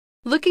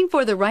Looking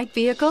for the right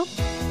vehicle?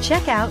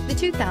 Check out the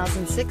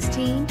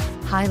 2016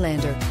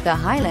 Highlander. The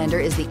Highlander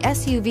is the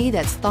SUV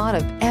that's thought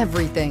of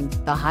everything.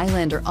 The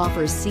Highlander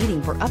offers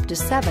seating for up to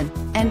 7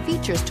 and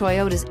features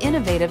Toyota's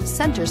innovative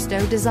center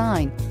stow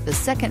design. The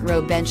second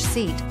row bench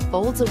seat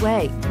folds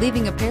away,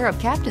 leaving a pair of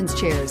captain's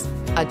chairs.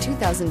 A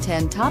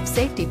 2010 top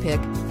safety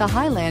pick, the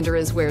Highlander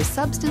is where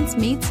substance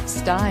meets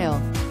style.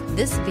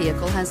 This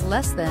vehicle has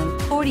less than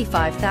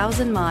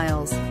 45,000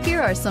 miles.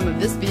 Here are some of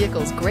this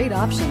vehicle's great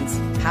options: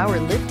 power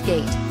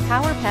liftgate,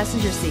 power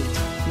passenger seat,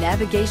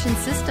 navigation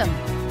system,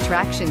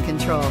 traction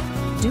control,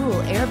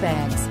 dual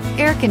airbags,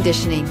 air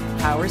conditioning,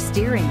 power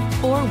steering,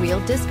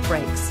 4-wheel disc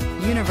brakes,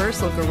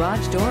 universal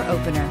garage door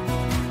opener,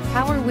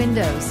 power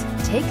windows.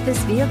 Take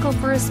this vehicle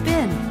for a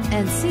spin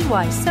and see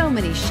why so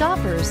many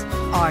shoppers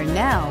are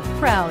now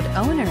proud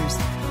owners.